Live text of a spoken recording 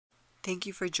Thank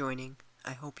you for joining.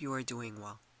 I hope you are doing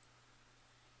well.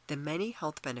 The many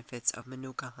health benefits of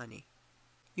Manuka honey.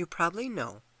 You probably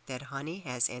know that honey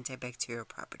has antibacterial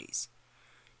properties,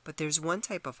 but there's one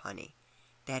type of honey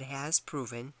that has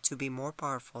proven to be more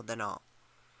powerful than all.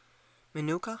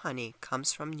 Manuka honey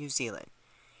comes from New Zealand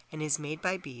and is made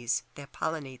by bees that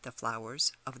pollinate the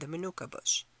flowers of the Manuka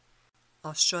bush.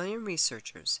 Australian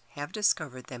researchers have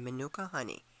discovered that Manuka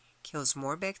honey kills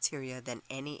more bacteria than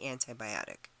any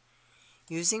antibiotic.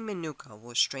 Using Manuka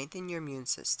will strengthen your immune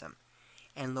system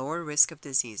and lower risk of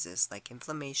diseases like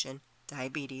inflammation,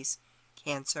 diabetes,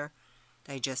 cancer,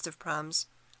 digestive problems,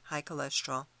 high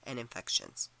cholesterol, and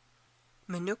infections.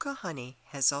 Manuka honey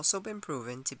has also been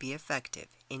proven to be effective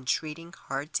in treating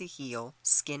hard-to-heal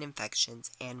skin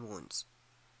infections and wounds.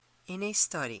 In a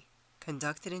study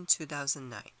conducted in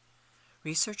 2009,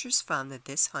 researchers found that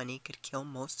this honey could kill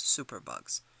most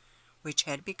superbugs, which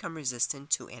had become resistant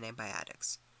to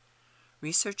antibiotics.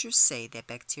 Researchers say that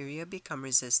bacteria become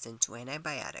resistant to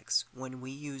antibiotics when we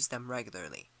use them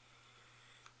regularly.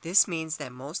 This means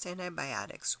that most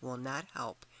antibiotics will not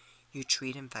help you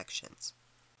treat infections.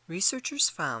 Researchers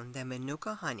found that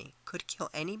Manuka honey could kill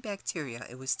any bacteria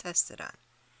it was tested on,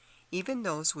 even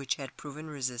those which had proven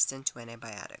resistant to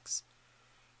antibiotics.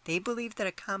 They believe that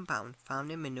a compound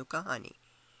found in Manuka honey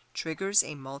triggers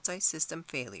a multi-system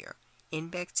failure in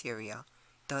bacteria,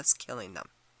 thus killing them.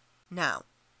 Now,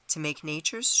 to make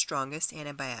nature's strongest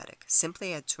antibiotic,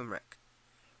 simply add turmeric.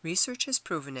 Research has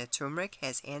proven that turmeric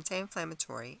has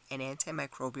anti-inflammatory and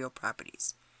antimicrobial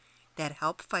properties that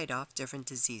help fight off different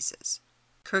diseases.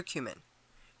 Curcumin,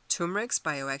 turmeric's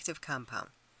bioactive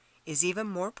compound, is even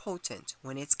more potent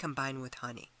when it's combined with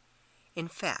honey. In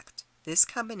fact, this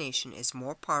combination is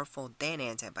more powerful than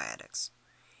antibiotics.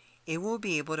 It will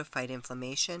be able to fight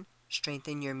inflammation,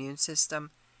 strengthen your immune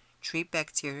system, treat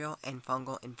bacterial and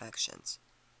fungal infections.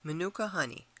 Manuka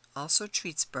honey also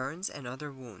treats burns and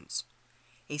other wounds.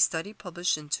 A study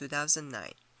published in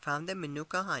 2009 found that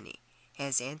Manuka honey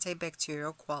has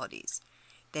antibacterial qualities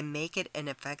that make it an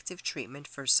effective treatment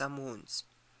for some wounds.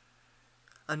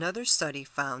 Another study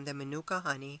found that Manuka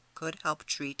honey could help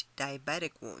treat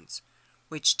diabetic wounds,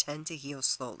 which tend to heal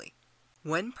slowly.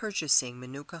 When purchasing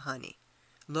Manuka honey,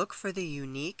 look for the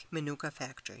unique Manuka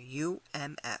factor,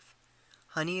 UMF,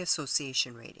 Honey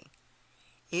Association Rating.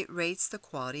 It rates the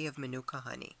quality of Manuka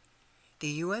honey.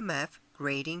 The UMF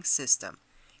grading system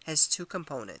has two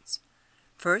components.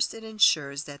 First, it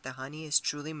ensures that the honey is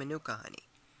truly Manuka honey,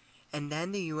 and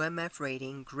then the UMF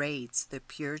rating grades the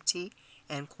purity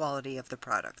and quality of the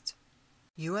product.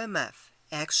 UMF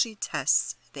actually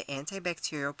tests the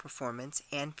antibacterial performance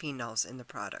and phenols in the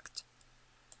product.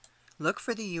 Look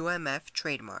for the UMF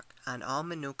trademark on all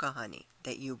Manuka honey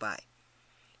that you buy.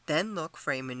 Then look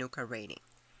for a Manuka rating.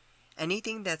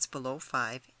 Anything that's below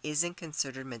 5 isn't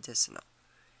considered medicinal.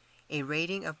 A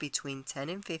rating of between 10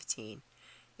 and 15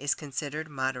 is considered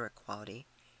moderate quality,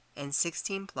 and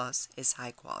 16 plus is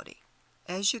high quality.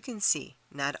 As you can see,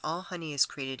 not all honey is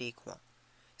created equal,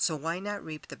 so why not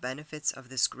reap the benefits of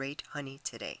this great honey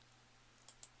today?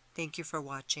 Thank you for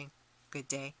watching. Good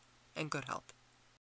day and good health.